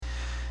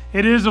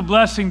It is a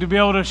blessing to be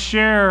able to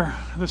share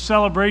the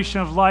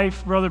celebration of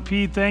life. Brother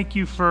Pete, thank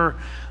you for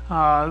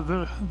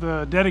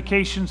the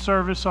dedication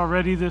service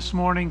already this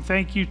morning.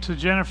 Thank you to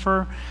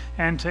Jennifer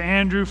and to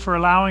Andrew for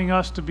allowing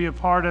us to be a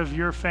part of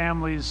your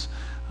family's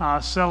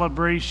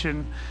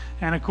celebration.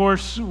 And of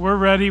course, we're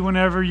ready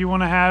whenever you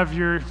want to have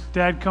your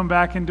dad come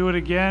back and do it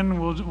again.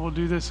 We'll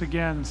do this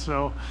again.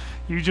 So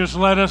you just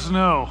let us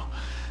know.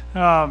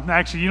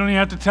 Actually, you don't even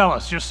have to tell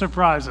us. Just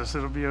surprise us.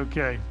 It'll be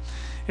okay.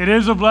 It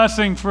is a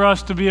blessing for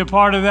us to be a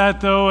part of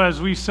that, though,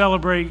 as we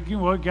celebrate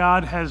what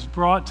God has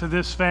brought to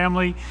this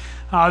family.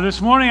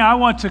 This morning, I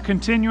want to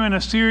continue in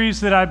a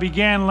series that I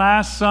began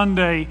last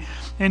Sunday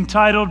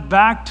entitled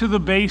Back to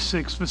the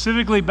Basics,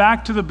 specifically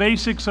Back to the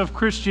Basics of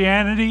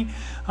Christianity.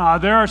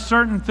 There are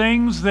certain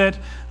things that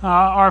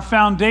are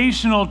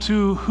foundational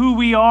to who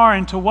we are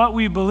and to what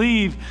we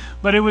believe,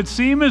 but it would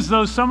seem as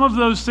though some of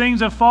those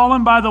things have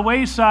fallen by the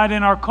wayside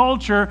in our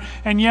culture,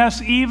 and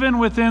yes, even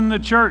within the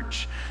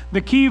church. The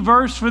key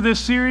verse for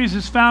this series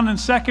is found in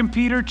 2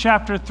 Peter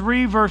chapter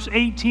 3, verse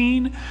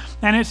 18,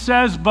 and it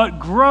says, "But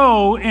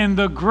grow in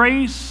the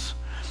grace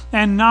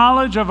and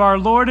knowledge of our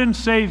Lord and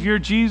Savior,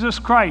 Jesus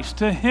Christ.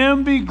 To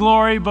him be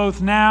glory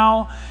both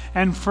now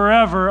and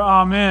forever.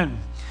 Amen."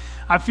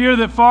 I fear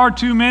that far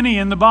too many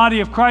in the body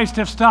of Christ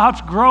have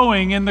stopped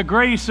growing in the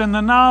grace and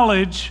the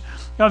knowledge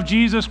of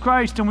Jesus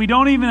Christ, and we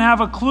don't even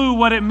have a clue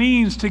what it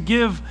means to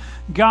give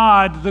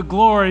God the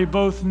glory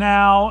both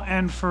now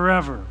and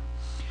forever.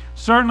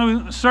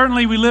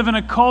 Certainly we live in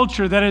a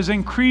culture that is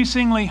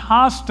increasingly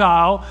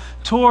hostile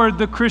toward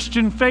the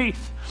Christian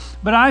faith.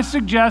 But I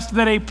suggest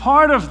that a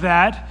part of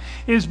that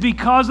is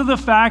because of the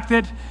fact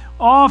that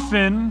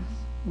often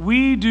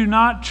we do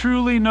not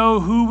truly know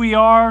who we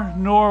are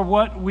nor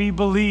what we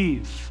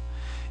believe.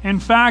 In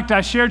fact,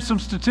 I shared some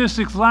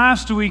statistics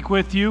last week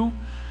with you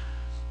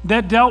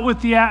that dealt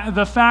with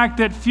the fact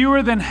that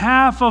fewer than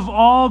half of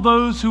all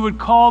those who would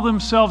call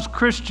themselves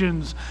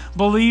Christians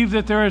believe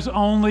that there is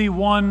only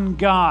one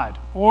God,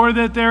 or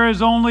that there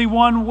is only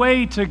one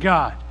way to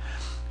God.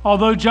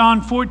 Although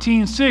John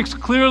 14:6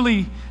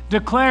 clearly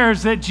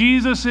declares that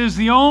Jesus is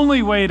the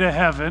only way to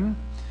heaven,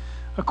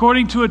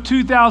 according to a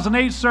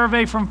 2008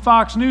 survey from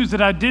Fox News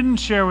that I didn't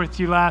share with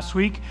you last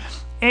week,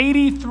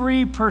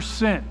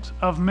 83%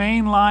 of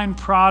mainline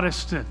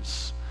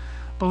Protestants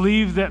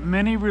believe that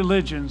many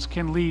religions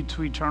can lead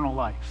to eternal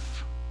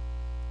life.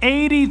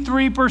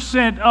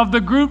 83% of the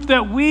group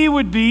that we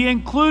would be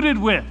included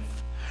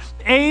with,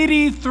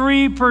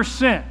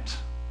 83%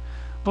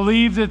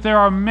 believe that there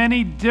are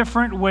many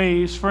different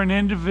ways for an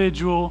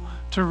individual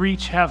to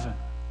reach heaven.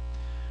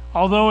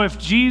 Although if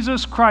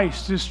Jesus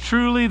Christ is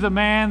truly the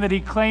man that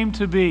he claimed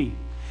to be,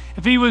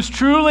 if he was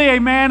truly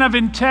a man of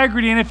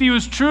integrity, and if he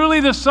was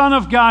truly the Son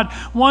of God,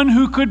 one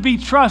who could be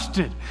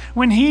trusted,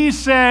 when he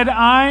said,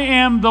 "I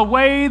am the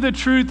way, the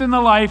truth, and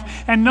the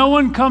life, and no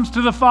one comes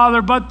to the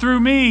Father but through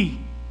me,"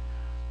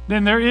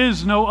 then there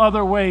is no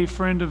other way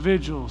for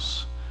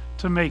individuals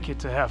to make it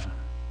to heaven.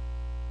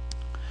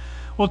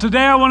 Well,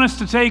 today I want us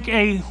to take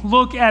a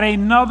look at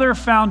another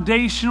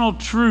foundational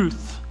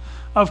truth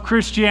of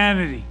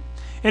Christianity.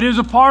 It is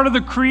a part of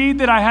the creed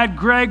that I had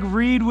Greg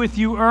read with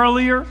you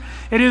earlier.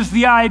 It is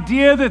the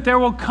idea that there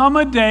will come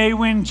a day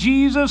when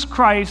Jesus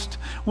Christ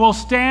will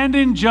stand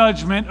in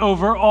judgment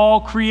over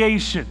all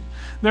creation.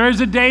 There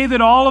is a day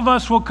that all of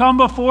us will come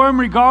before him,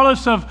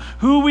 regardless of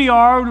who we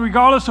are,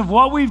 regardless of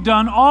what we've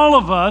done. All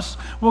of us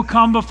will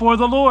come before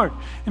the Lord.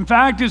 In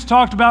fact, it's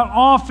talked about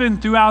often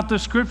throughout the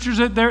scriptures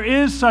that there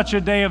is such a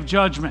day of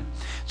judgment.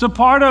 It's a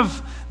part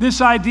of this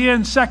idea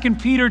in 2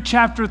 Peter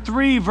chapter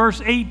 3,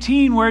 verse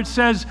 18, where it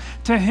says,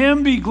 "To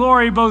him be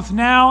glory both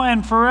now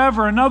and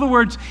forever." In other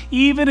words,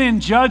 even in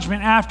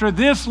judgment, after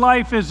this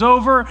life is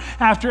over,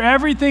 after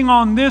everything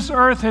on this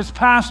earth has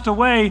passed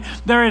away,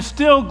 there is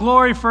still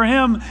glory for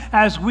him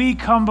as we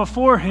come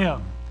before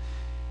him.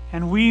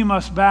 And we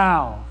must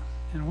bow,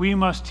 and we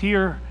must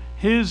hear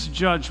his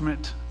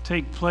judgment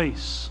take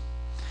place.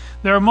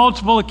 There are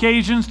multiple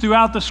occasions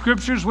throughout the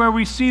scriptures where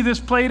we see this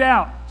played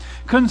out.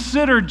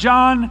 Consider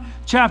John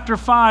chapter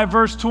 5,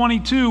 verse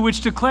 22,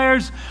 which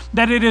declares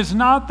that it is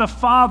not the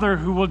Father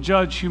who will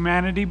judge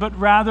humanity, but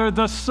rather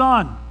the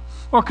Son.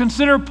 Or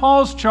consider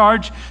Paul's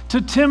charge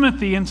to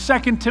Timothy in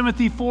 2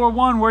 Timothy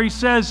 4:1, where he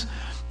says,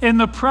 "In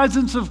the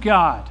presence of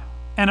God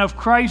and of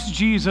Christ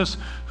Jesus,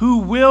 who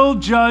will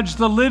judge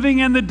the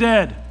living and the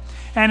dead,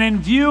 and in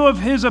view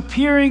of his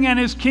appearing and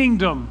his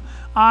kingdom,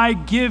 I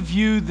give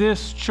you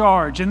this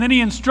charge." And then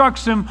he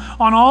instructs him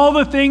on all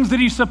the things that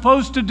he's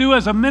supposed to do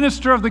as a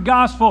minister of the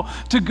gospel,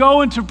 to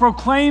go and to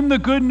proclaim the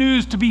good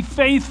news, to be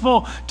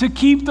faithful, to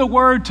keep the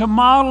word, to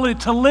model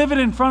it, to live it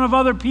in front of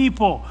other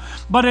people.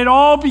 But it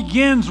all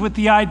begins with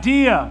the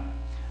idea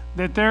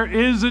that there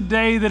is a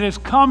day that is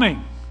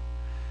coming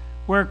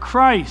where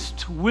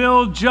Christ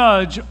will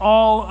judge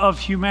all of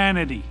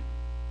humanity.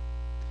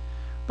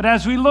 But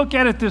as we look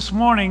at it this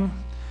morning,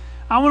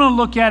 I want to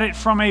look at it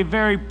from a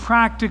very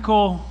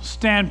practical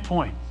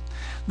standpoint.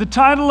 The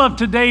title of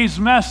today's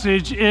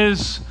message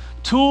is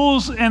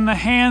Tools in the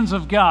Hands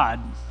of God.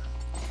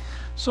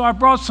 So I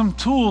brought some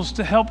tools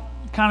to help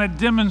kind of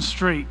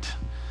demonstrate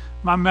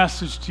my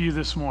message to you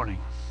this morning.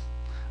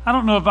 I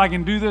don't know if I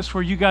can do this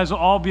where you guys will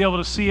all be able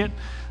to see it.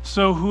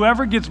 So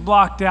whoever gets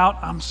blocked out,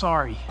 I'm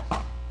sorry.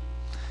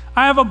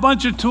 I have a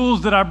bunch of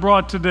tools that I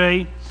brought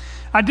today.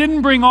 I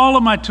didn't bring all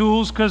of my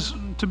tools because,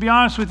 to be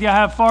honest with you, I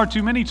have far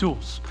too many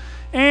tools.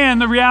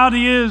 And the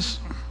reality is,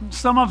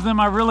 some of them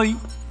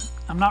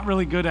I'm not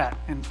really good at.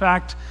 In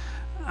fact,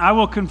 I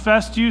will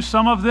confess to you,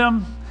 some of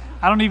them,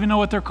 I don't even know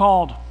what they're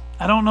called.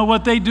 I don't know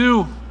what they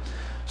do.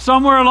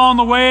 Somewhere along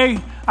the way,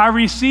 I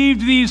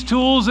received these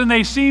tools and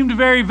they seemed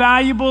very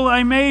valuable.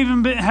 I may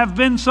even have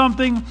been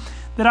something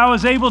that I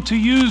was able to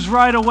use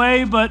right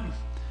away, but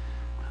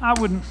I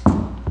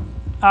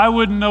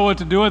wouldn't know what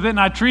to do with it. And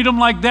I treat them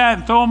like that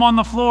and throw them on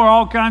the floor,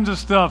 all kinds of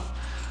stuff.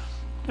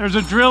 There's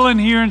a drill in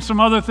here and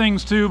some other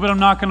things too, but I'm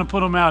not going to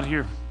put them out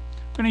here.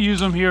 I'm going to use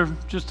them here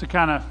just to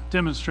kind of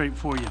demonstrate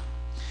for you.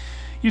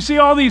 You see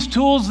all these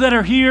tools that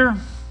are here?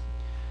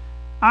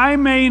 I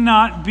may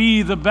not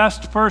be the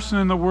best person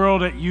in the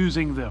world at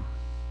using them.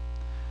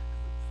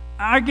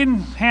 I can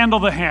handle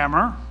the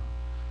hammer.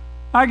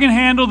 I can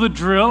handle the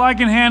drill. I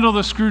can handle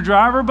the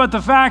screwdriver. But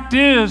the fact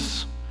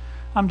is,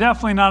 I'm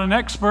definitely not an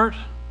expert.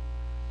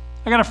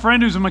 I got a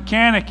friend who's a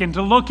mechanic, and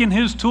to look in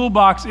his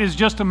toolbox is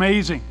just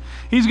amazing.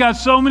 He's got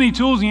so many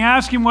tools, and you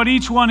ask him what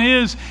each one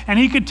is, and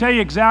he could tell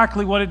you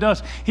exactly what it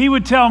does. He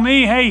would tell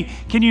me, hey,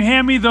 can you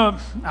hand me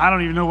I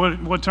don't even know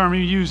what term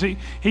he used.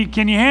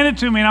 Can you hand it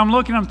to me? And I'm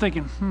looking, I'm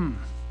thinking,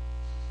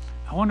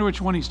 I wonder which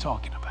one he's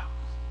talking about.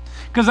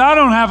 Because I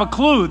don't have a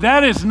clue.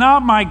 That is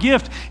not my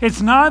gift.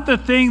 It's not the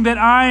thing that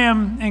I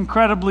am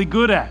incredibly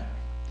good at.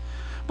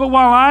 But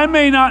while I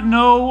may not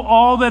know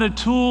all that a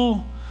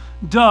tool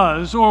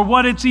does or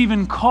what it's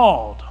even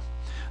called,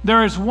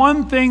 there is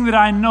one thing that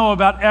I know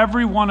about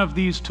every one of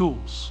these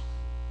tools.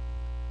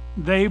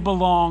 They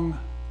belong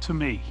to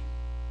me.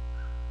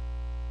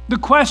 The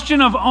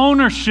question of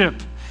ownership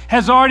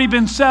has already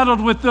been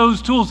settled with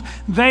those tools.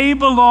 They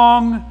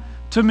belong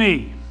to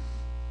me.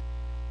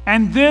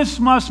 And this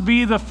must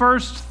be the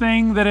first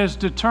thing that is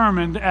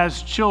determined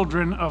as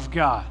children of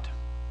God.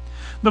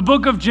 The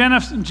book of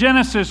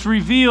Genesis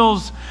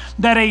reveals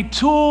that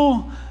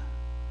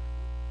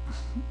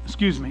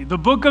the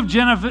book of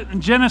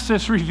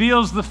Genesis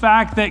reveals the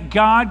fact that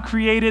God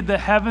created the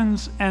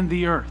heavens and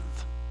the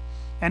earth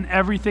and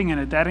everything in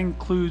it. That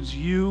includes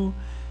you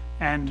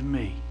and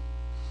me.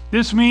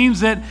 This means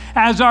that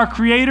as our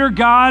Creator,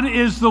 God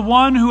is the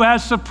one who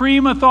has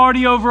supreme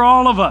authority over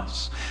all of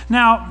us.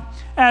 Now,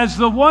 as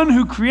the one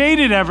who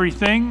created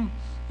everything,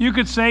 you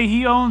could say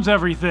He owns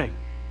everything.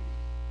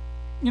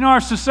 You know,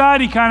 our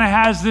society kind of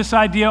has this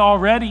idea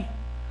already.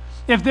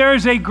 If there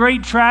is a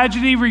great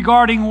tragedy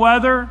regarding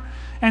weather,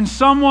 and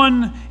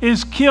someone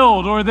is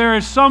killed or there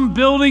is some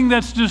building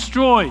that's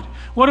destroyed,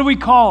 what do we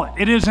call it?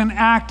 It is an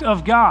act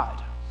of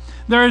God.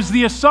 There is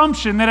the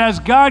assumption that as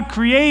God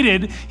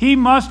created, He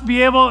must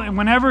be able,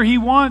 whenever He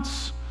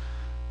wants,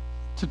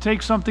 to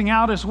take something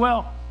out as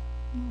well.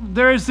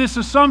 There is this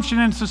assumption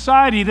in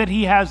society that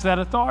He has that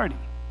authority.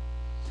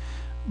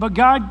 But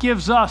God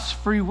gives us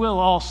free will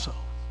also.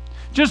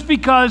 Just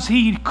because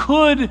He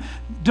could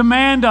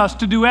demand us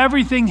to do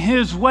everything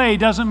His way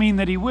doesn't mean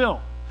that He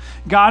will.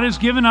 God has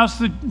given us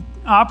the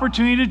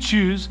opportunity to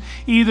choose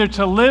either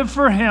to live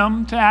for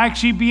Him, to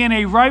actually be in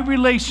a right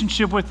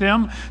relationship with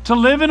Him, to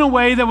live in a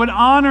way that would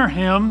honor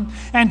Him,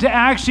 and to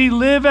actually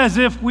live as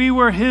if we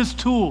were His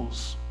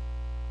tools.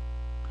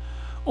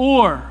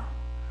 Or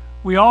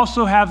we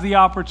also have the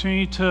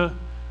opportunity to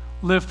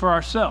live for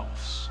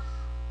ourselves.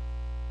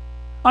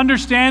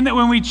 Understand that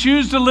when we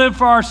choose to live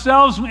for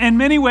ourselves, in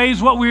many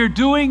ways what we are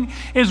doing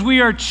is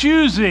we are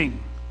choosing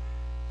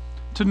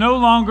to no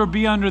longer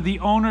be under the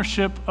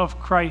ownership of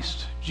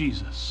Christ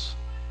Jesus.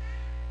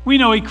 We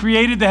know He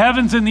created the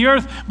heavens and the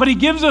earth, but He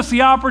gives us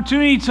the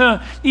opportunity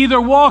to either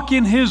walk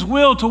in His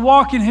will, to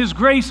walk in His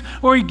grace,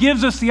 or He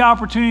gives us the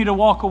opportunity to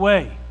walk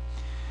away.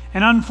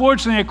 And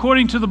unfortunately,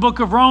 according to the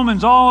book of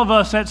Romans, all of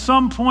us at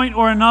some point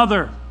or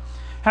another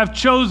have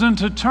chosen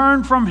to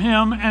turn from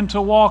Him and to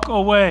walk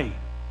away.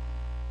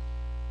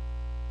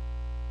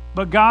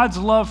 But God's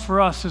love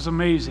for us is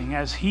amazing,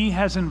 as He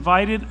has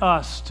invited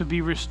us to be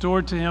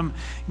restored to Him,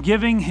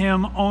 giving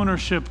Him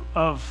ownership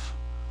of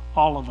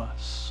all of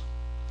us.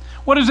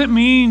 What does it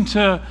mean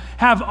to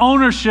have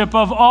ownership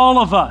of all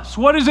of us?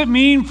 What does it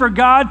mean for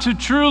God to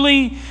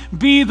truly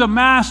be the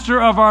master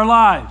of our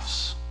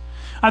lives?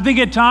 I think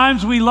at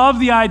times we love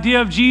the idea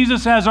of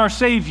Jesus as our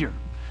Savior,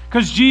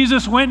 because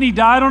Jesus went and He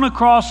died on a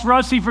cross for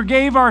us. He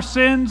forgave our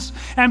sins.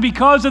 And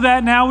because of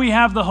that, now we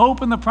have the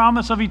hope and the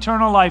promise of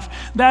eternal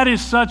life. That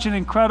is such an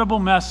incredible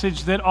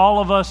message that all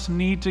of us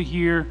need to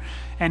hear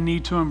and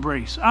need to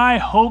embrace. I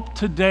hope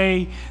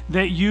today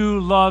that you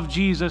love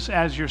Jesus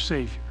as your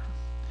Savior.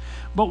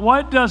 But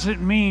what does it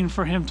mean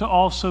for Him to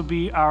also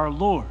be our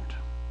Lord?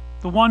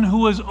 The one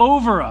who is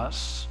over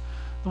us,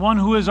 the one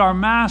who is our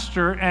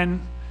master,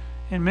 and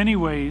in many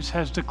ways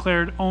has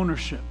declared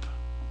ownership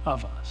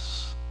of us.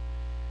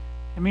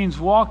 It means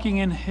walking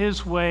in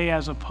His way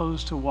as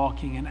opposed to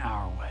walking in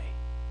our way.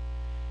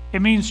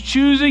 It means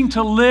choosing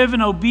to live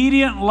an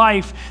obedient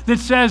life that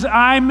says,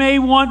 I may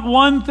want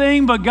one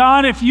thing, but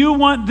God, if you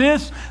want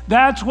this,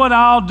 that's what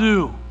I'll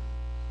do.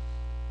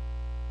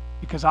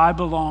 Because I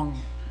belong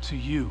to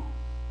you.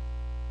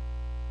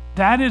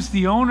 That is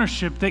the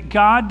ownership that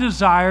God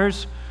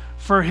desires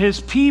for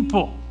his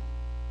people.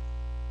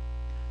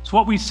 It's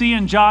what we see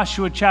in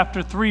Joshua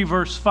chapter 3,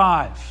 verse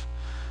 5.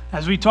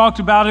 As we talked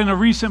about in a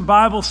recent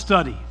Bible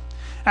study,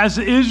 as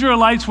the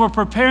Israelites were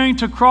preparing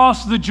to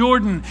cross the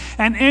Jordan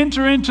and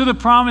enter into the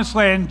promised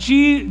land,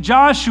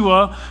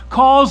 Joshua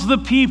calls the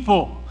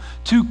people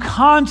to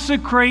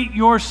consecrate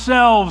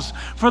yourselves,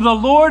 for the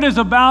Lord is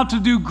about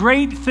to do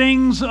great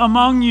things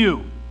among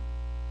you.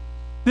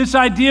 This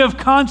idea of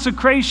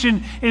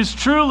consecration is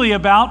truly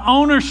about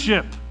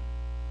ownership.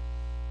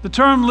 The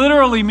term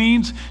literally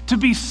means to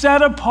be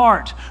set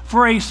apart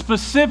for a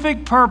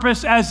specific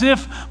purpose as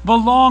if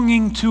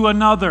belonging to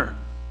another.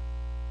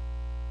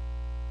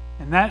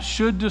 And that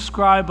should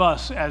describe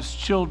us as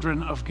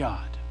children of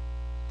God.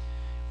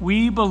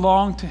 We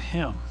belong to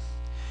him,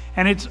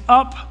 and it's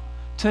up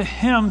to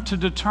him to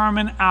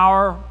determine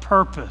our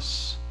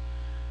purpose.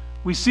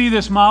 We see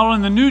this model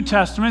in the New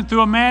Testament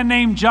through a man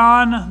named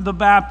John the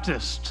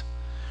Baptist.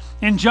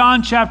 In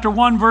John chapter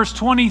 1, verse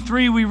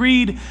 23, we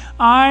read,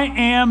 I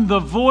am the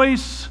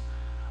voice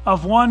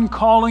of one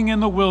calling in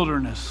the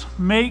wilderness.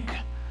 Make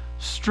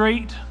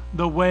straight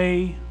the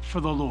way for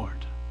the Lord.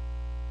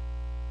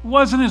 It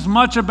wasn't as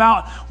much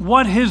about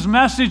what his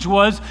message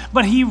was,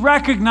 but he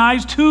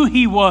recognized who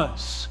he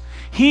was.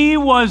 He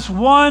was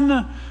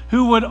one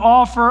who would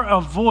offer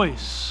a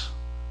voice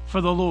for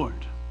the Lord.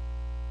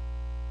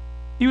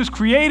 He was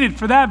created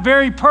for that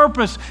very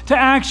purpose, to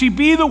actually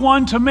be the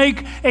one to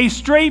make a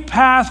straight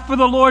path for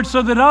the Lord,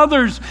 so that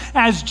others,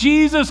 as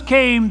Jesus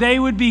came, they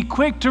would be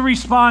quick to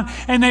respond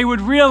and they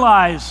would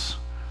realize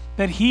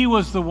that he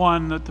was the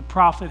one that the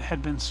prophet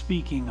had been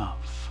speaking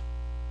of.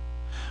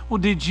 Well,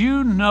 did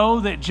you know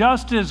that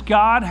just as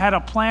God had a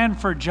plan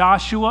for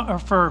Joshua or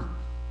for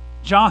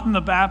John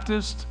the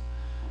Baptist,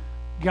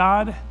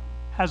 God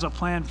has a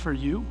plan for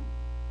you?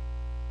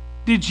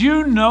 Did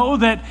you know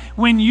that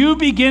when you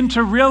begin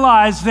to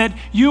realize that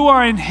you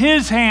are in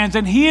his hands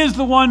and he is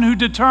the one who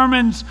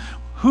determines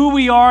who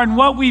we are and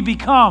what we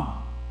become,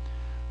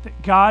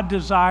 that God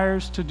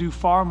desires to do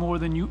far more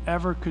than you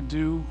ever could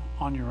do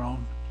on your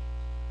own?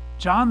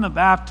 John the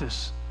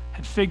Baptist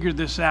had figured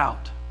this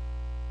out.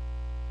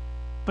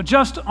 But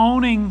just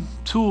owning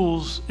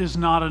tools is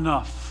not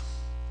enough.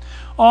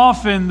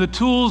 Often the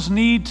tools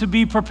need to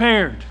be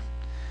prepared.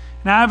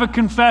 And I have a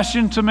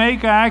confession to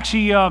make. I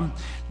actually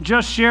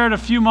just shared a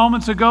few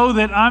moments ago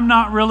that I'm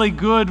not really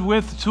good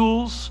with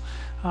tools.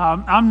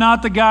 I'm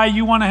not the guy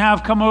you want to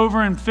have come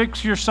over and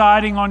fix your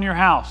siding on your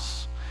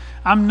house.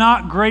 I'm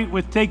not great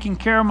with taking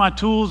care of my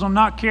tools. I'm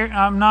not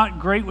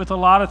great with a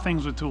lot of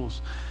things with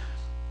tools.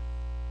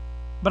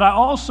 But I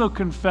also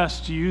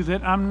confess to you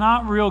that I'm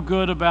not real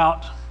good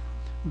about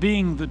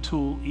being the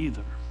tool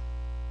either.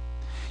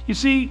 You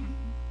see,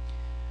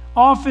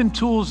 often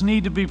tools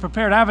need to be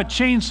prepared. I have a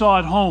chainsaw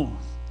at home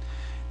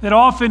that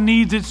often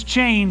needs its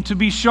chain to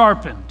be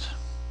sharpened.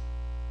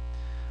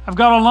 I've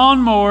got a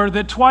lawnmower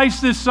that twice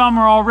this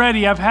summer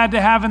already I've had to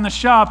have in the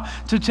shop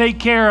to take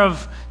care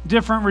of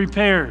different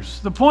repairs.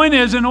 The point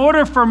is, in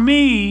order for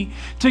me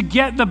to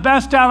get the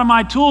best out of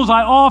my tools,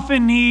 I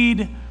often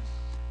need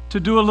to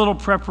do a little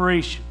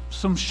preparation,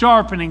 some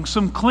sharpening,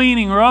 some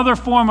cleaning, or other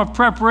form of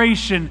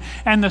preparation,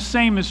 and the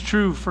same is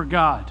true for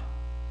God.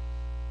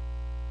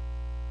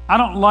 I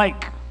don't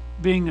like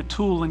being a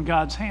tool in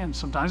God's hands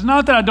sometimes.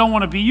 Not that I don't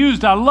want to be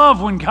used. I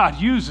love when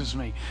God uses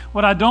me.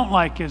 What I don't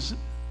like is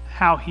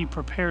how he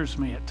prepares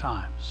me at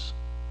times.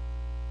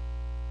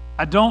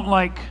 I don't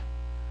like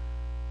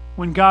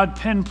when God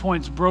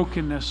pinpoints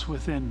brokenness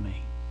within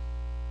me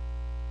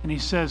and he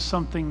says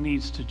something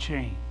needs to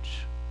change.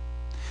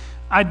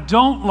 I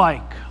don't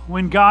like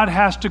when God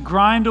has to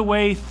grind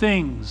away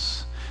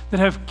things that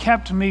have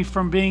kept me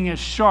from being as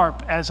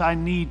sharp as I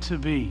need to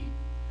be.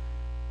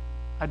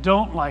 I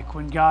don't like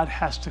when God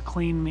has to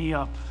clean me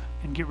up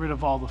and get rid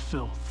of all the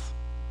filth.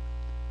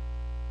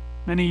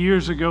 Many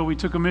years ago, we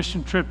took a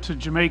mission trip to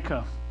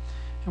Jamaica.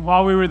 And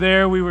while we were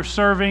there, we were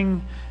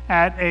serving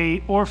at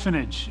an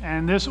orphanage.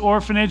 And this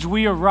orphanage,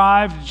 we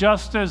arrived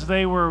just as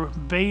they were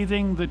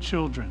bathing the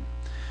children.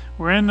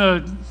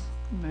 There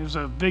was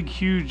a big,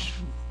 huge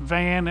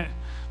van,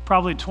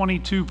 probably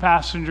 22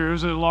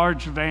 passengers, a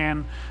large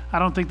van. I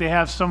don't think they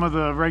have some of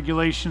the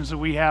regulations that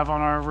we have on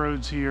our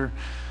roads here.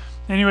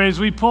 Anyways,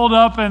 we pulled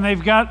up and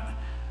they've got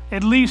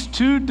at least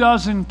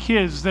 24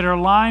 kids that are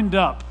lined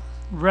up,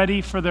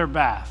 ready for their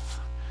bath.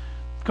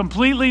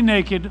 Completely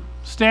naked,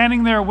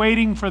 standing there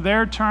waiting for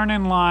their turn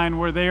in line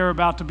where they are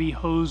about to be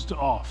hosed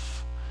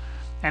off.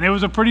 And it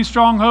was a pretty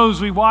strong hose.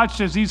 We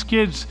watched as these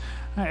kids,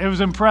 it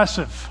was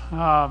impressive.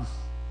 But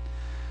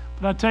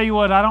I tell you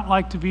what, I don't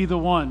like to be the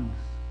one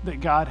that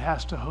God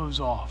has to hose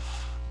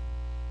off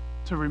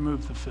to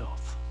remove the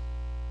filth.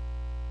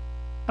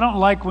 I don't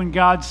like when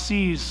God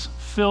sees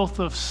filth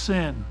of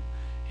sin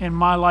in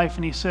my life,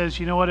 and he says,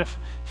 you know what, if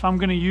I'm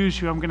going to use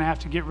you, I'm going to have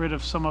to get rid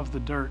of some of the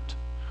dirt,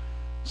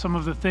 some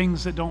of the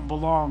things that don't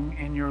belong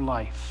in your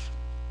life.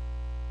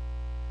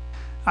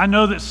 I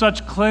know that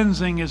such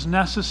cleansing is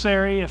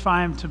necessary if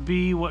I am to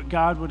be what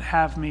God would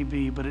have me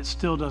be, but it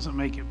still doesn't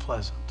make it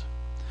pleasant.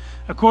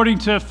 According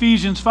to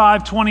Ephesians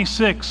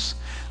 5:26,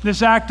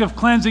 this act of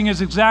cleansing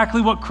is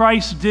exactly what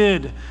Christ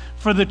did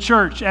for the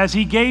church as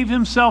he gave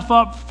himself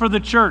up for the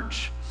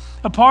church.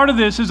 A part of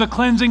this is a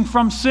cleansing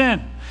from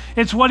sin.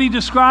 It's what he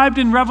described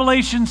in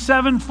Revelation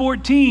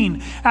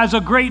 7:14 as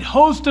a great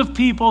host of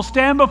people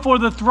stand before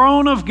the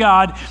throne of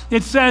God.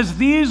 It says,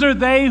 these are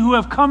they who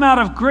have come out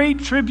of great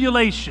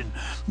tribulation.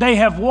 They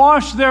have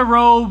washed their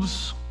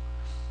robes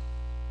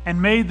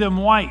and made them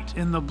white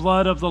in the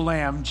blood of the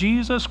Lamb.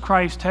 Jesus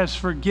Christ has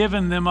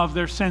forgiven them of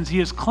their sins. He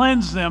has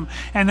cleansed them,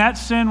 and that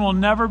sin will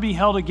never be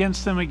held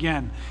against them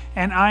again.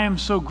 And I am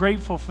so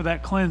grateful for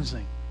that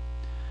cleansing.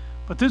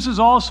 But this is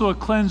also a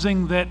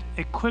cleansing that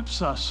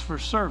equips us for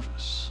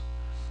service.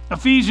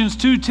 Ephesians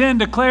 2:10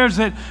 declares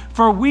that,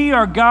 for we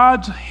are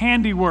God's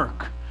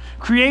handiwork,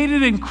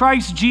 created in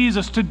Christ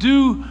Jesus to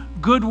do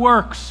good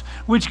works,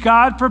 which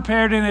God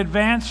prepared in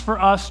advance for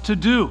us to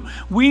do.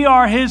 We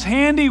are his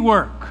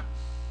handiwork.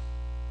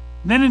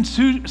 Then in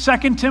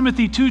 2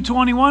 Timothy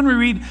 2:21 we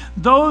read,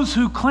 those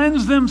who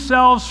cleanse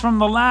themselves from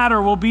the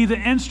latter will be the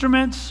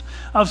instruments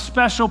of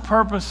special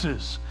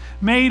purposes,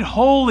 made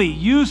holy,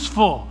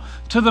 useful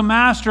to the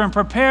master, and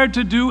prepared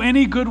to do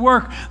any good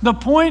work. The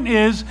point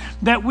is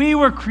that we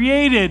were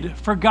created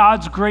for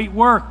God's great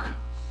work,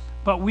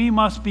 but we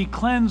must be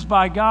cleansed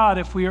by God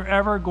if we are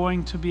ever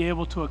going to be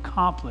able to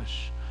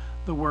accomplish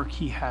the work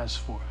he has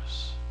for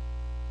us.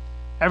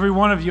 Every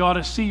one of you ought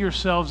to see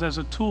yourselves as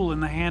a tool in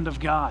the hand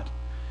of God.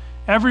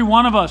 Every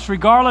one of us,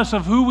 regardless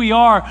of who we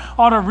are,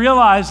 ought to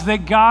realize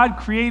that God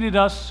created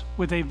us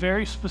with a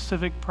very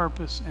specific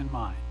purpose in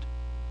mind.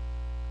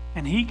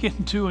 And he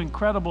can do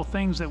incredible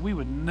things that we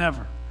would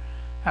never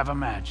have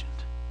imagined.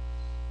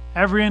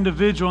 Every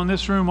individual in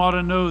this room ought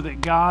to know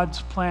that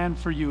God's plan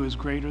for you is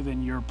greater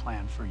than your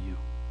plan for you.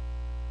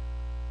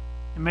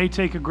 It may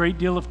take a great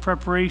deal of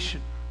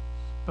preparation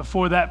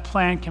before that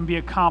plan can be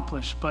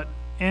accomplished, but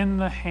in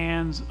the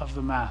hands of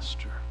the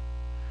Master,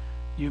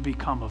 you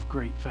become of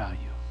great value.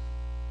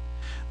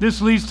 This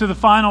leads to the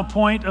final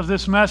point of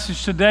this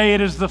message today.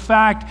 It is the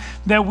fact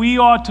that we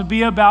ought to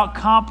be about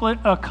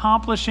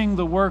accomplishing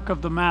the work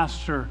of the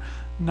Master,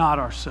 not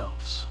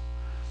ourselves.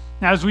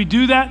 Now, as we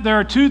do that, there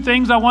are two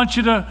things I want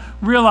you to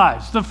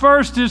realize. The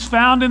first is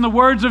found in the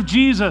words of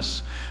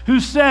Jesus, who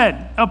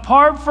said,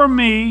 apart from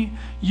me,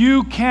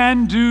 you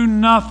can do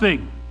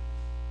nothing.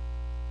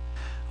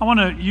 I want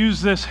to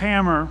use this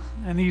hammer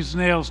and these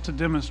nails to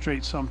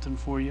demonstrate something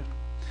for you.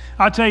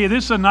 I'll tell you,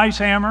 this is a nice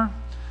hammer.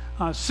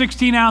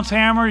 16-ounce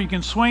hammer. You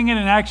can swing it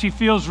and it actually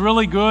feels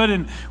really good.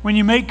 And when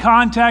you make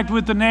contact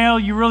with the nail,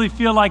 you really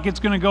feel like it's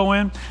going to go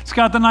in. It's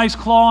got the nice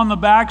claw on the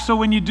back, so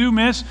when you do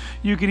miss,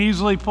 you can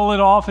easily pull it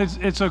off.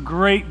 It's a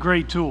great,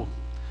 great tool.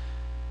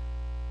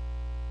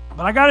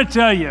 But I got to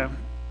tell you,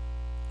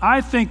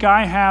 I think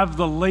I have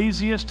the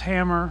laziest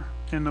hammer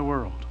in the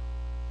world.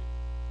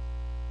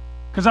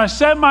 Because I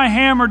set my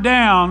hammer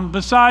down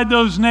beside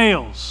those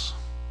nails,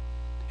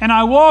 and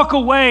I walk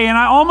away, and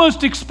I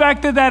almost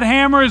expect that that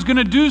hammer is going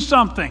to do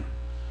something.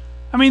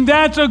 I mean,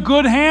 that's a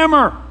good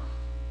hammer.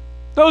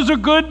 Those are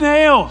good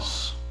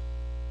nails.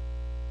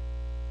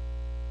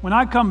 When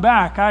I come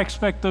back, I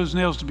expect those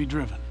nails to be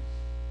driven.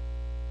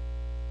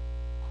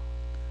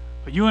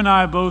 But you and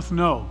I both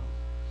know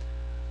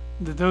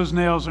that those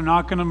nails are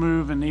not going to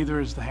move, and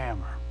neither is the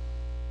hammer.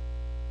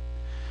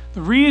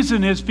 The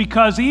reason is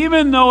because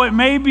even though it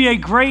may be a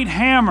great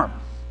hammer,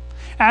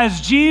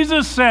 as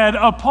Jesus said,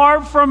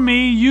 apart from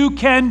me, you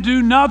can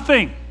do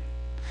nothing.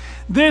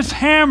 This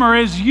hammer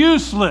is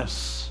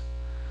useless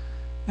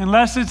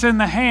unless it's in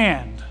the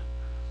hand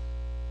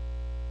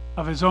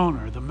of his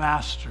owner, the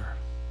Master.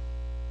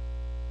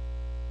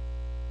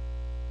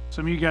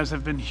 Some of you guys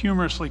have been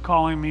humorously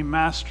calling me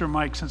Master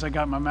Mike since I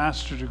got my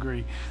master's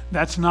degree.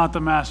 That's not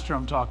the Master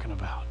I'm talking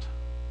about.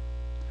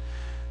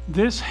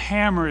 This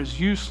hammer is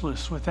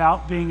useless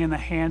without being in the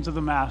hands of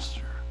the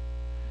Master.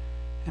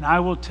 And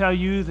I will tell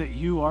you that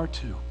you are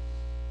too.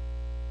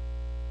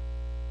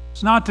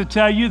 It's not to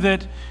tell you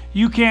that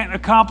you can't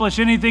accomplish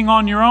anything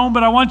on your own,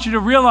 but I want you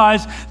to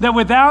realize that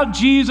without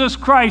Jesus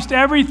Christ,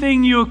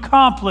 everything you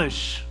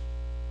accomplish,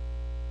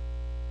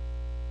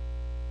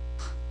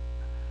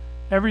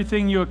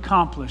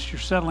 you're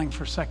settling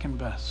for second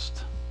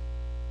best.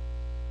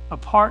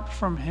 Apart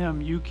from him,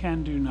 you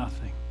can do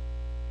nothing.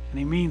 And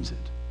he means it.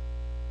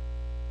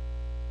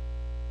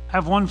 I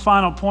have one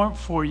final point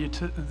for you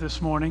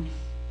this morning.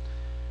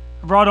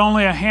 I brought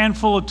only a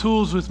handful of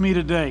tools with me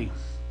today.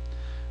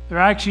 There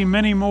are actually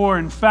many more.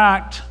 In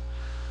fact,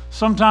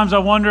 sometimes I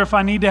wonder if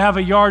I need to have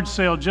a yard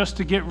sale just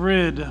to get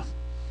rid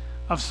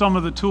of some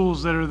of the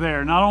tools that are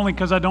there. Not only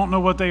because I don't know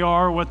what they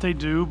are or what they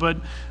do, but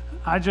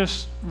I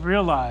just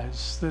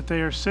realize that they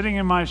are sitting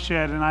in my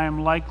shed and I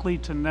am likely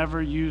to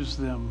never use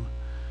them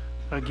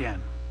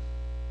again.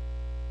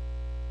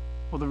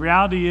 Well, the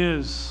reality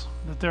is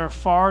that there are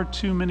far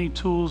too many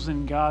tools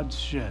in God's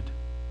shed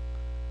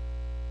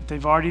that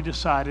they've already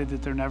decided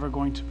that they're never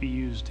going to be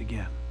used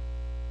again.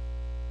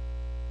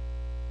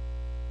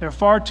 There are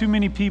far too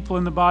many people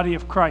in the body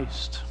of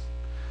Christ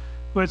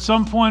who at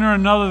some point or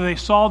another they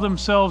saw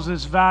themselves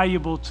as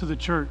valuable to the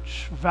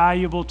church,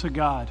 valuable to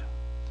God.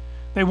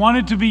 They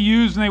wanted to be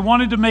used and they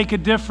wanted to make a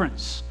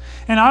difference.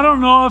 And I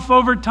don't know if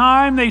over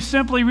time they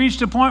simply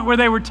reached a point where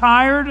they were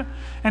tired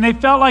and they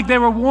felt like they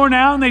were worn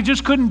out and they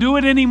just couldn't do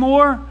it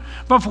anymore.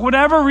 But for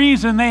whatever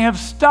reason, they have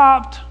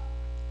stopped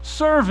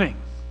serving.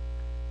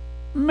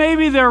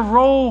 Maybe their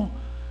role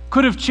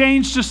could have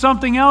changed to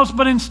something else,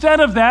 but instead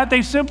of that,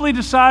 they simply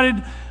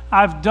decided,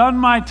 I've done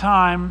my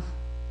time.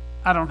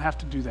 I don't have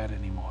to do that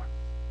anymore.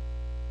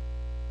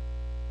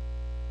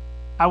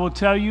 I will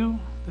tell you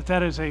that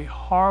that is a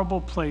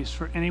horrible place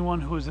for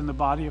anyone who is in the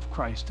body of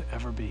Christ to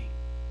ever be.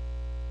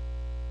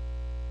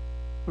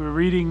 We were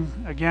reading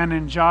again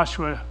in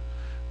Joshua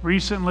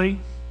recently.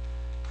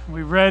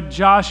 We read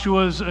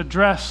Joshua's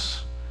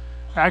address,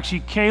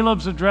 actually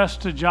Caleb's address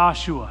to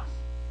Joshua,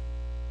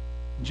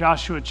 in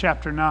Joshua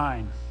chapter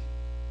 9.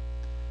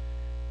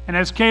 And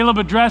as Caleb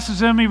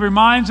addresses him, he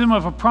reminds him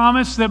of a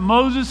promise that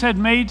Moses had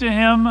made to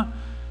him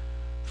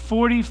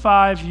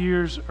 45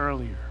 years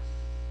earlier.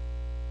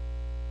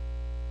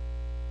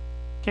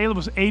 Caleb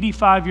was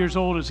 85 years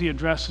old as he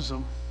addresses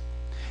him.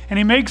 And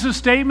he makes a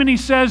statement. He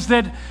says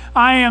that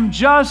I am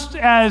just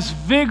as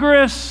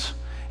vigorous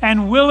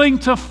and willing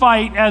to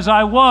fight as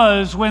I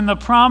was when the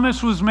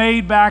promise was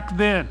made back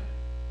then.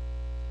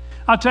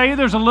 I'll tell you,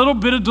 there's a little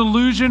bit of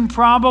delusion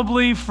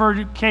probably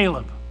for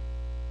Caleb.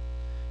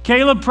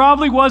 Caleb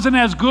probably wasn't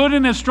as good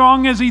and as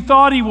strong as he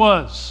thought he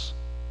was.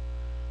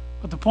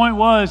 But the point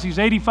was, he's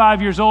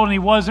 85 years old and he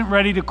wasn't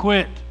ready to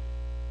quit.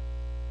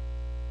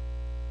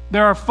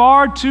 There are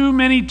far too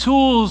many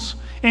tools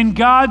in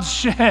God's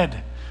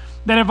shed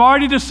that have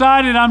already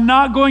decided, I'm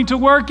not going to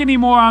work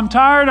anymore. I'm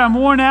tired, I'm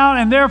worn out,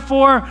 and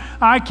therefore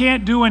I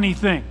can't do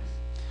anything.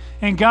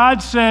 And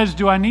God says,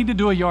 do I need to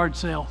do a yard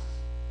sale?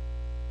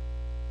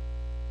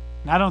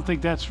 And I don't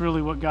think that's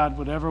really what God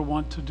would ever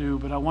want to do,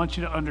 but I want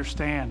you to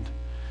understand,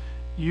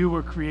 you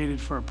were created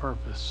for a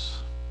purpose.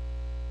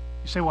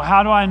 You say, well,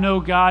 how do I know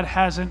God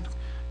hasn't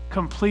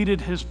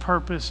completed his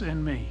purpose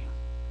in me?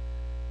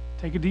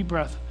 Take a deep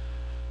breath.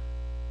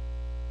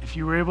 If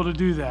you were able to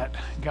do that,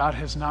 God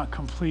has not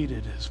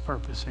completed his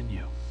purpose in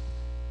you.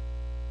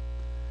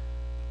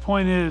 The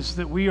point is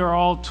that we are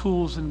all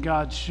tools in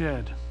God's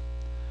shed.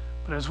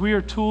 But as we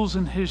are tools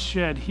in his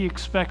shed, he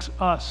expects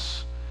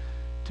us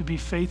to be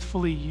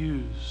faithfully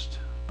used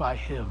by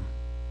him.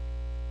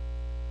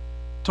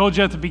 I told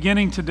you at the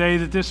beginning today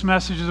that this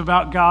message is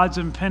about God's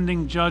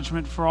impending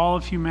judgment for all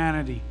of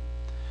humanity.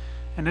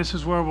 And this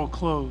is where we'll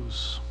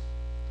close.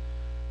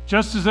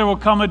 Just as there will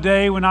come a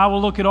day when I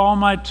will look at all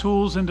my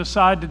tools and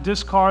decide to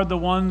discard the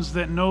ones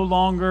that no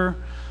longer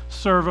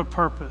serve a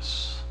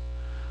purpose,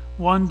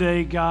 one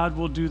day God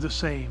will do the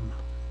same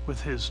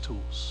with his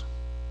tools.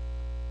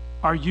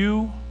 Are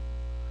you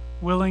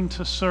willing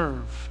to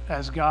serve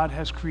as God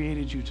has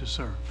created you to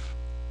serve?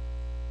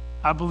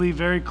 I believe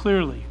very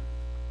clearly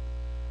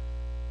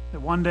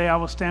that one day I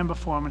will stand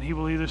before him and he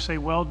will either say,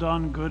 well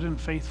done, good and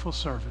faithful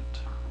servant,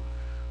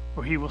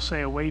 or he will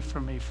say, away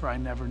from me, for I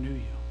never knew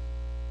you.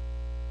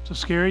 It's a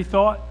scary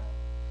thought,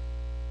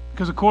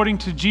 because according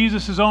to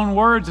Jesus' own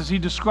words, as he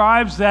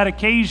describes that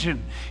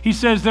occasion, he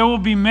says there will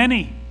be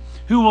many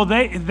who will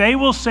they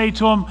will say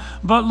to him,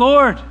 but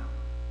Lord,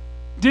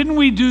 didn't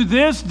we do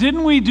this?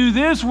 Didn't we do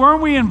this?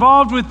 Weren't we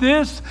involved with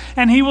this?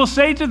 And he will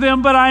say to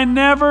them, but I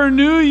never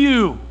knew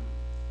you.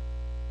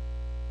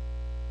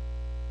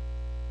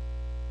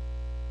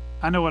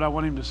 I know what I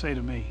want him to say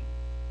to me.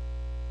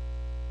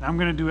 And I'm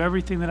going to do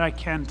everything that I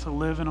can to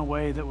live in a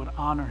way that would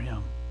honor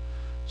him,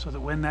 so that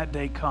when that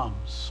day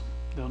comes,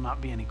 there'll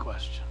not be any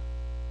question.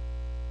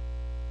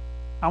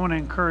 I want to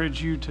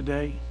encourage you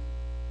today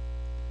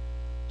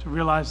to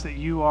realize that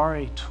you are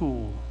a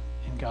tool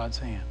in God's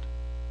hand.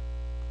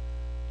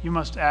 You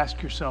must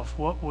ask yourself,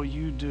 what will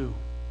you do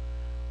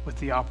with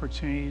the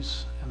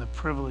opportunities and the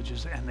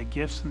privileges and the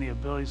gifts and the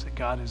abilities that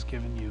God has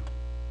given you?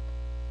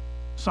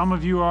 Some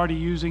of you are already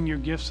using your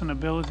gifts and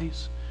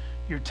abilities,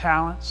 your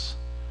talents.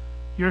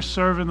 You're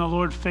serving the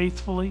Lord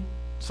faithfully.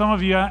 Some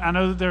of you, I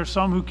know that there are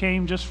some who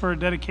came just for a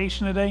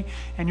dedication today,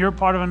 and you're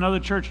part of another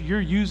church. You're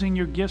using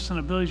your gifts and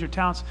abilities, your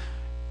talents.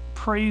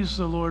 Praise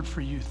the Lord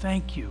for you.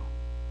 Thank you.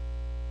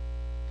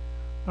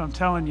 But I'm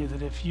telling you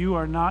that if you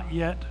are not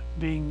yet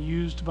being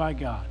used by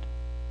God,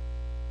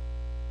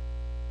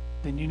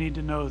 then you need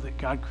to know that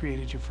God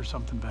created you for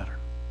something better.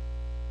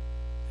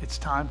 It's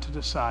time to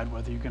decide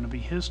whether you're going to be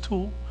his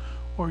tool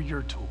or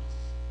your tool.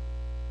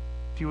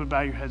 If you would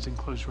bow your heads and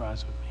close your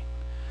eyes with me.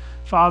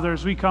 Father,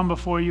 as we come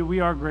before you,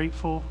 we are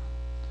grateful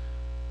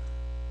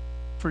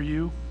for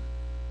you,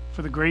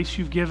 for the grace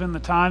you've given, the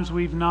times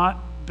we've not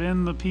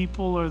been the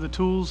people or the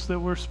tools that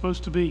we're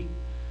supposed to be.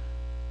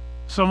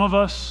 Some of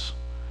us,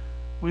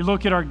 we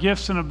look at our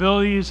gifts and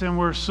abilities and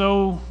we're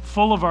so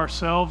full of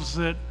ourselves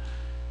that,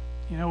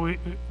 You know,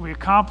 we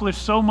accomplish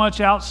so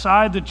much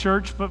outside the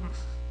church, but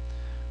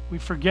we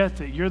forget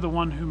that you're the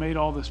one who made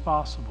all this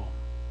possible.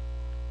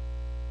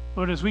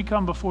 Lord, as we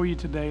come before you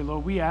today,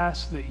 Lord, we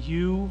ask that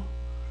you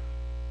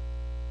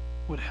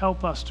would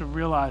help us to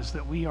realize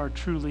that we are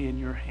truly in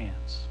your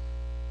hands.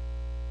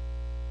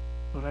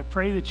 Lord, I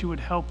pray that you would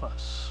help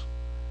us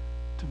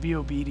to be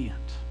obedient,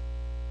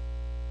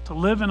 to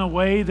live in a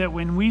way that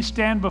when we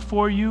stand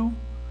before you,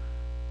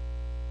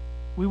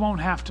 we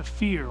won't have to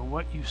fear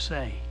what you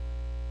say.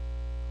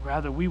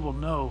 Rather, we will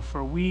know,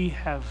 for we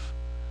have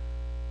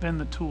been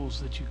the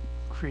tools that you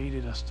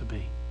created us to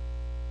be.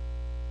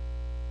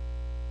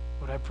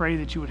 Lord, I pray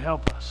that you would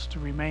help us to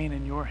remain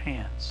in your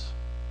hands,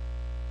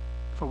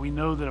 for we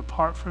know that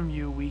apart from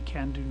you, we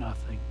can do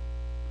nothing.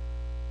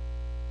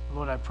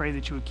 Lord, I pray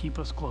that you would keep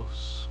us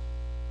close,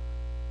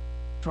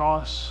 draw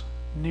us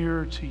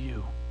nearer to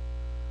you,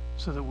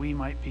 so that we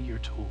might be your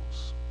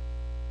tools.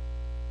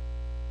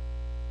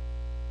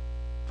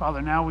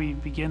 Father, now we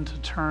begin to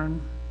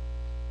turn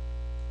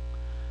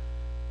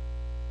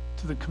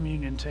to the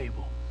communion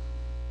table.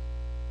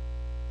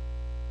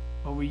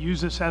 Lord, we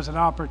use this as an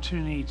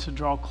opportunity to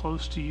draw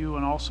close to you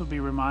and also be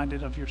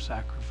reminded of your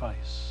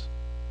sacrifice.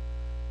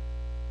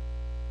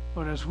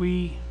 Lord, as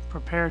we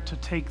prepare to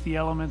take the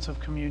elements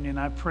of communion,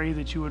 I pray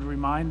that you would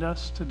remind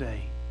us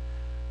today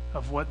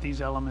of what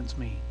these elements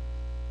mean.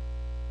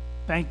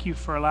 Thank you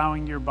for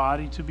allowing your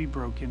body to be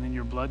broken and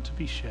your blood to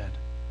be shed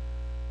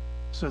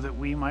so that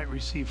we might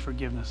receive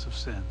forgiveness of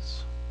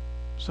sins,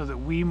 so that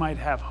we might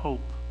have hope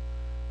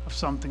of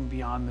something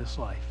beyond this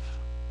life.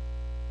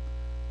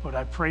 Lord,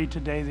 I pray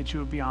today that you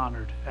would be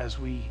honored as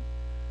we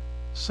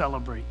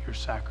celebrate your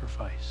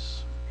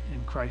sacrifice.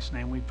 In Christ's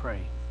name we pray.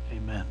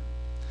 Amen.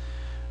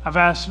 I've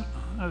asked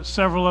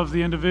several of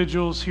the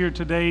individuals here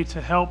today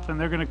to help, and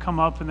they're going to come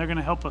up and they're going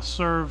to help us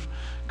serve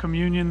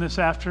communion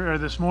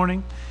this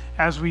morning.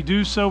 As we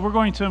do so, we're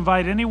going to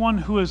invite anyone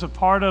who is a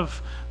part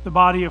of the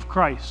body of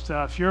Christ.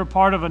 If you're a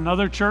part of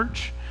another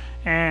church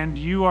and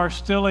you are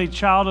still a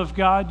child of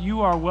God,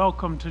 you are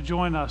welcome to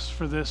join us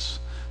for this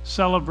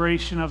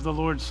celebration of the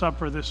Lord's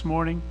Supper this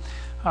morning.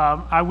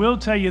 I will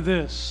tell you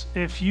this: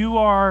 if you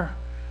are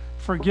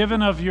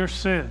forgiven of your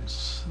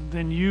sins,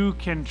 then you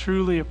can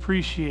truly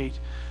appreciate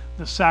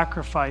the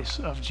sacrifice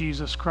of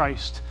Jesus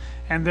Christ.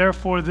 And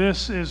therefore,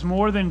 this is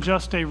more than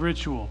just a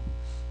ritual.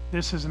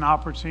 This is an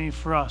opportunity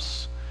for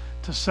us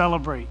to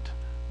celebrate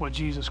what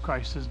Jesus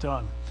Christ has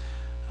done.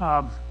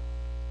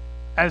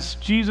 As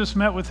Jesus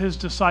met with his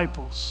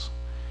disciples,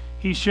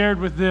 he shared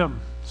with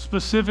them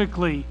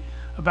specifically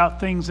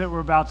about things that were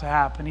about to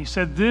happen. He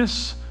said,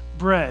 "This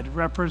bread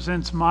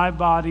represents my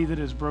body that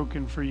is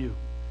broken for you."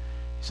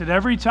 He said,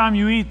 "Every time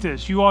you eat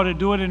this, you ought to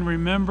do it in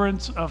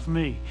remembrance of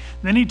me."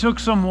 Then he took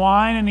some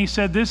wine and he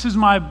said, "This is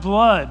my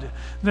blood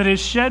that is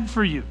shed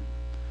for you.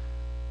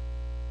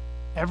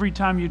 Every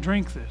time you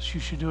drink this, you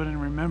should do it in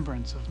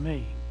remembrance of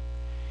me."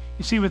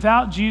 You see,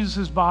 without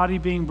Jesus' body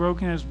being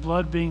broken, his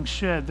blood being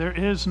shed, there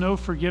is no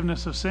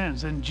forgiveness of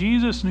sins. And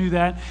Jesus knew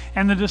that,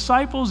 and the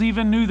disciples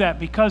even knew that,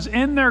 because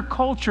in their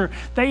culture,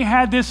 they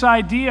had this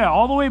idea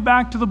all the way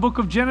back to the book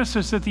of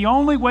Genesis that the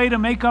only way to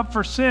make up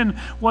for sin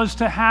was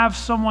to have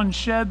someone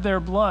shed their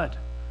blood,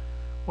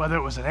 whether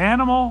it was an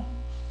animal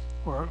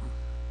or,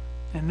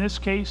 in this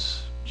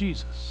case,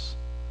 Jesus,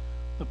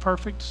 the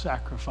perfect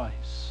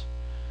sacrifice.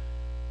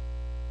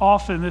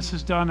 Often this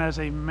is done as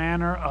a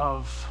manner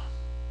of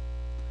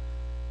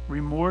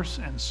remorse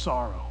and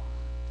sorrow.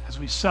 As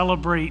we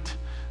celebrate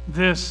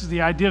this, the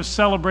idea of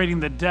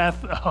celebrating the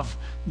death of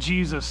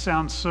Jesus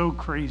sounds so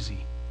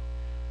crazy.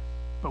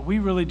 But we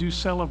really do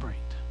celebrate,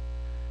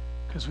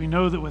 because we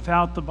know that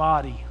without the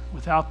body,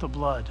 without the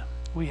blood,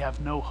 we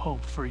have no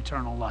hope for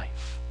eternal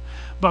life.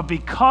 But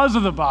because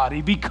of the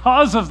body,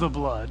 because of the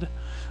blood,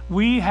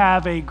 we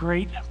have a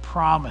great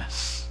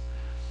promise.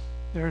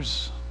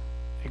 There's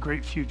a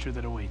great future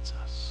that awaits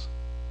us.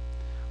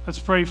 Let's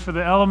pray for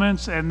the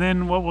elements, and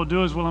then what we'll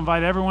do is we'll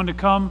invite everyone to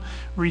come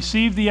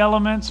receive the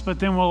elements, but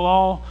then we'll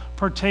all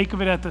partake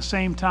of it at the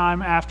same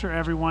time after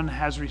everyone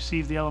has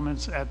received the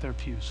elements at their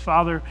pews.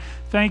 Father,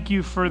 thank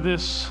you for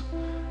this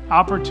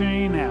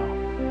opportunity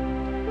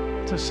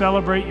now to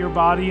celebrate your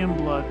body and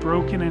blood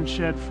broken and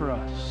shed for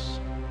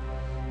us.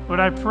 Lord,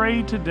 I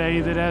pray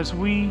today that as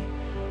we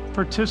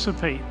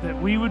participate,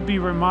 that we would be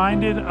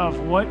reminded of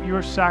what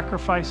your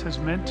sacrifice has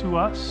meant to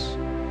us,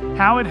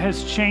 how it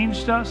has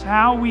changed us,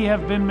 how we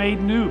have been made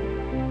new.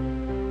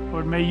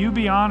 Lord, may you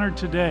be honored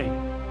today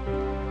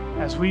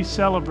as we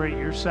celebrate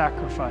your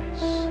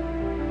sacrifice.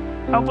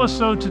 Help us,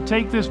 though, to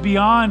take this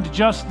beyond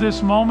just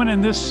this moment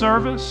and this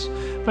service,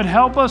 but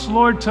help us,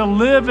 Lord, to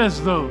live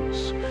as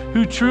those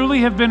who truly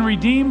have been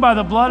redeemed by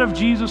the blood of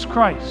Jesus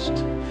Christ,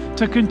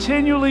 to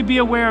continually be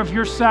aware of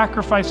your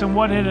sacrifice and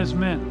what it has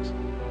meant.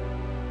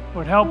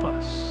 Lord, help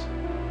us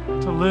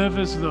to live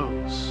as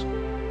those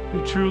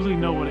who truly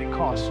know what it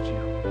cost you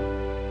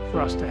for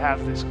us to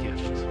have this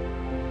gift.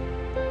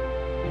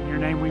 In your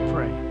name we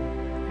pray.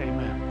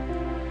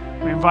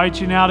 Amen. We invite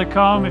you now to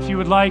come, if you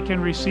would like,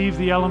 and receive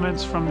the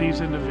elements from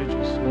these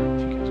individuals. If you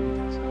guys get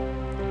this.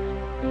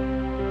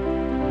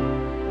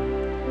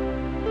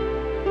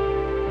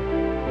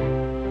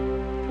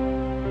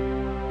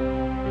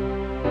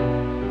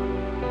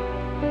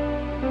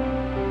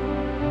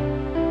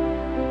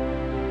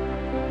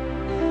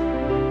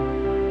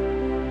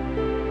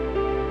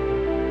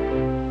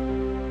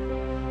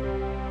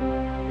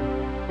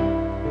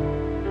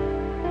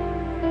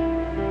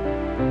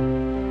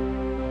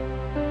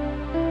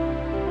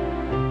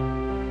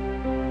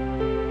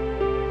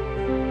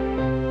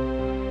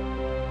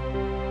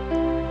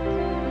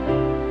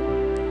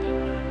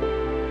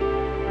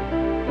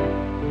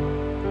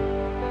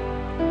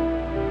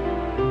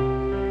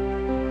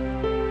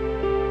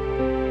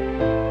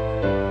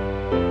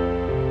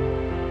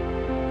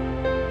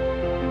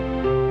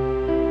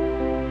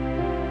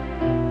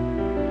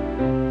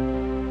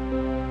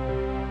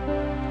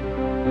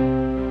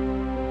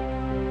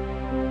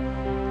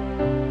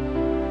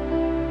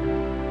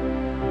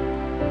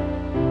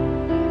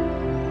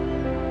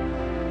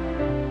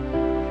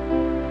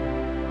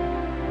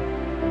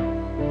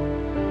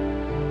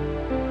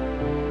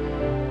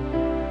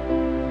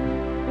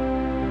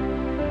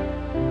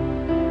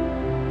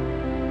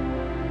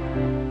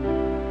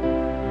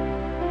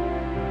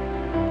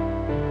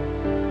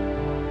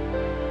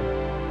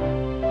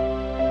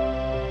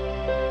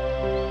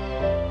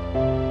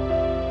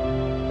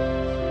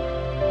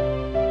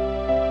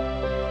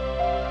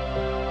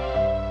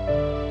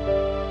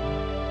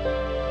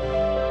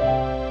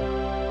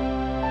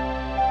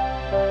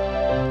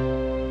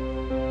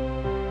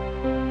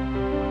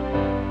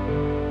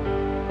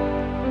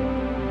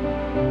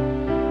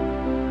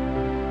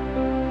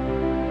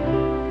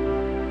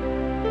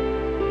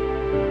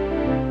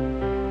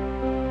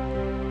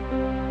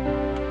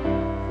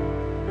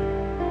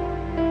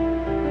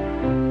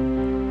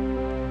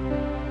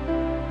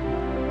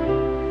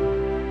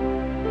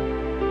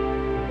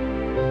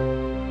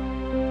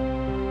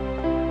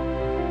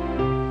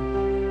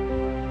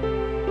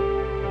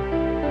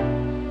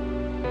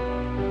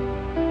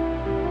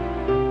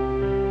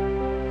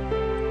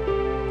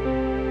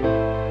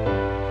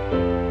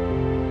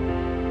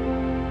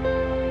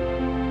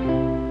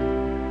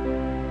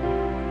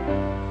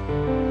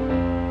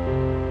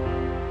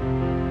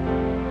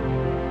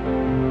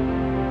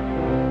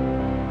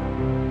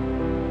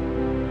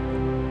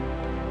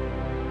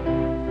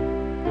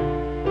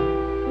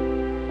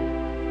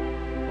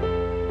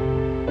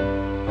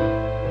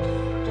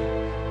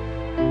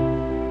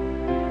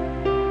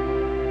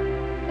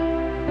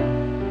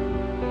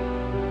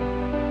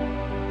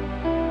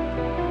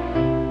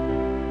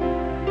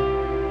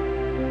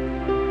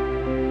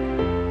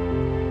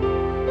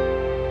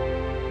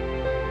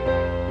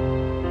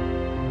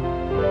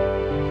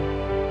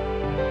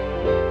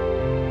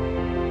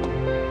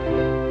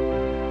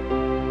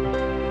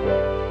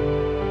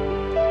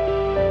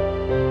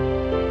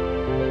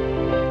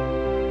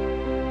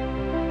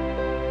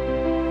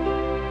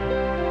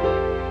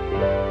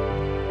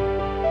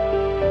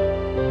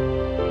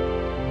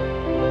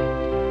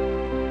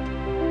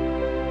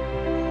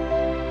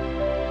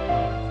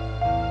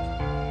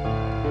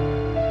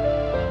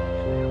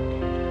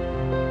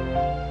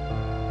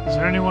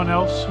 anyone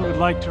else who would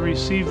like to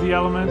receive the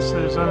elements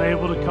that is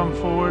unable to come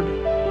forward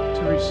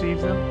to receive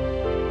them?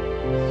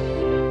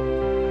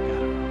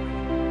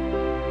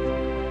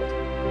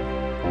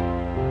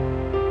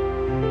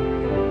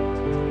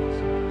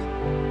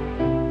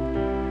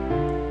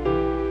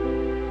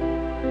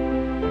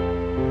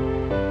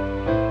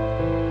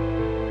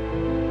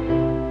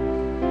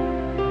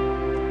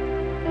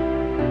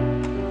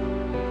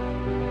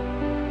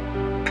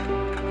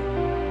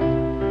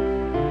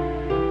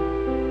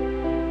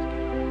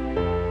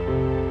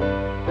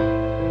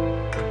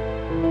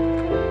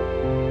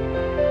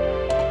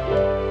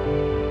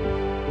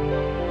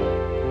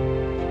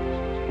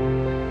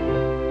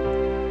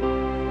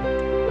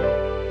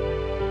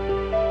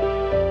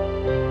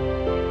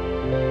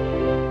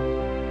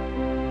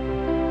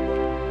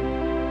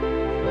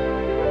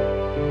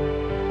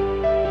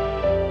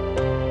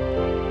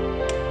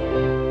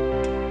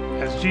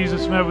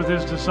 Jesus met with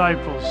his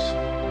disciples,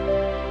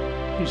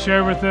 he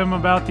shared with them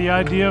about the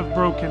idea of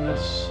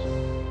brokenness.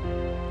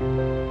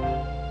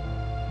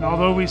 And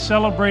although we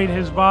celebrate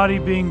his body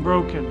being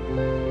broken,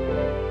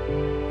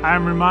 I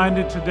am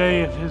reminded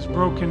today of his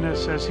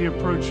brokenness as he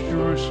approached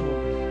Jerusalem.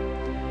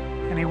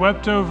 And he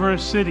wept over a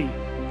city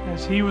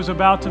as he was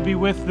about to be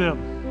with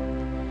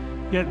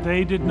them, yet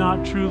they did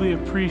not truly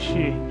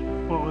appreciate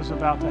what was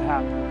about to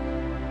happen.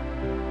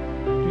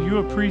 Do you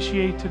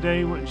appreciate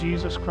today what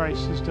Jesus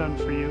Christ has done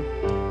for you?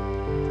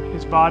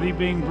 His body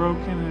being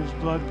broken and his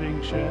blood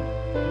being shed?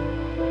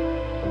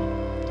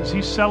 Does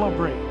he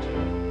celebrate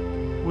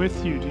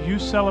with you? Do you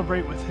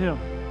celebrate with him?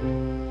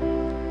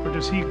 Or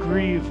does he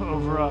grieve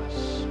over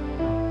us?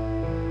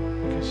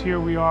 Because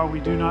here we are, we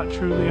do not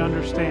truly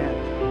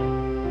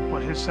understand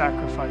what his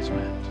sacrifice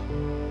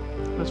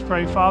meant. Let's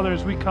pray. Father,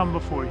 as we come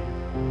before you,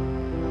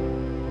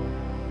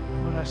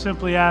 Lord, I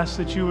simply ask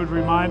that you would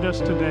remind us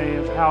today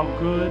of how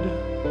good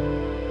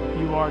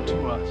you are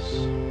to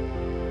us.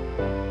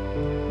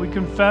 We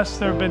confess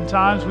there have been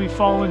times we've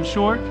fallen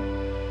short,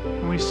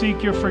 and we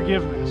seek your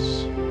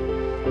forgiveness.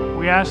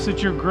 We ask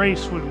that your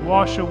grace would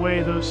wash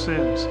away those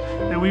sins,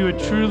 that we would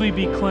truly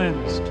be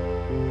cleansed.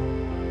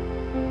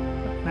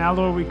 Now,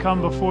 Lord, we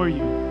come before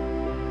you,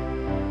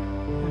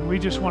 and we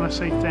just want to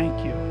say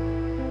thank you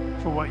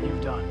for what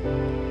you've done.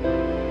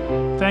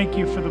 Thank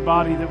you for the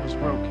body that was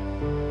broken.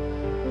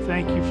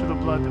 Thank you for the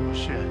blood that was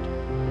shed.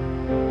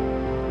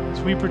 As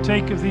we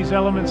partake of these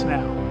elements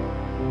now,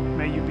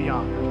 may you be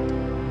honored.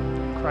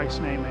 In Christ's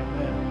name,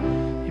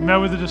 amen. He met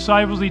with the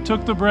disciples. He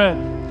took the bread.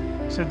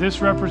 He said,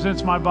 "This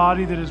represents my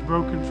body that is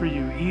broken for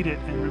you. Eat it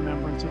in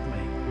remembrance of me."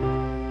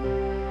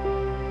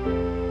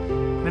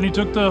 Then he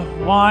took the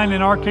wine,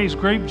 in our case,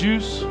 grape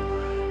juice,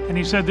 and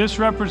he said, "This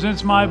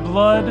represents my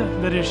blood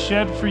that is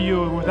shed for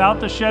you. And without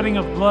the shedding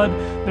of blood,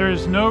 there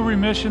is no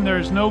remission, there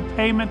is no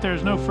payment, there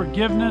is no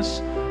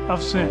forgiveness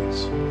of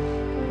sins.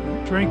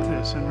 Drink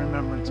this in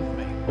remembrance of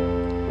me."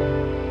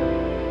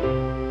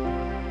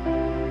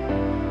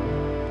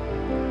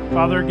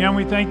 Father, again,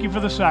 we thank you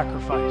for the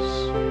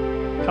sacrifice.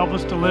 Help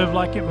us to live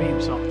like it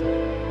means something.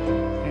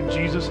 In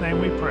Jesus' name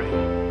we pray.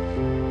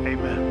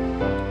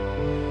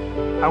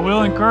 Amen. I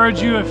will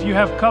encourage you, if you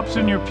have cups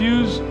in your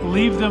pews,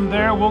 leave them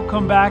there. We'll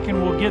come back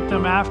and we'll get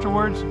them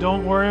afterwards.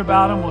 Don't worry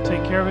about them. We'll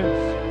take care of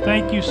it.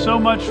 Thank you so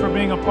much for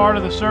being a part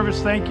of the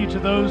service. Thank you to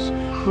those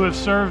who have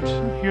served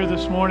here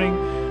this morning.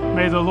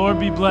 May the Lord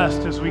be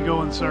blessed as we go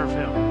and serve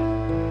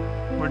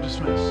him. We're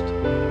dismissed.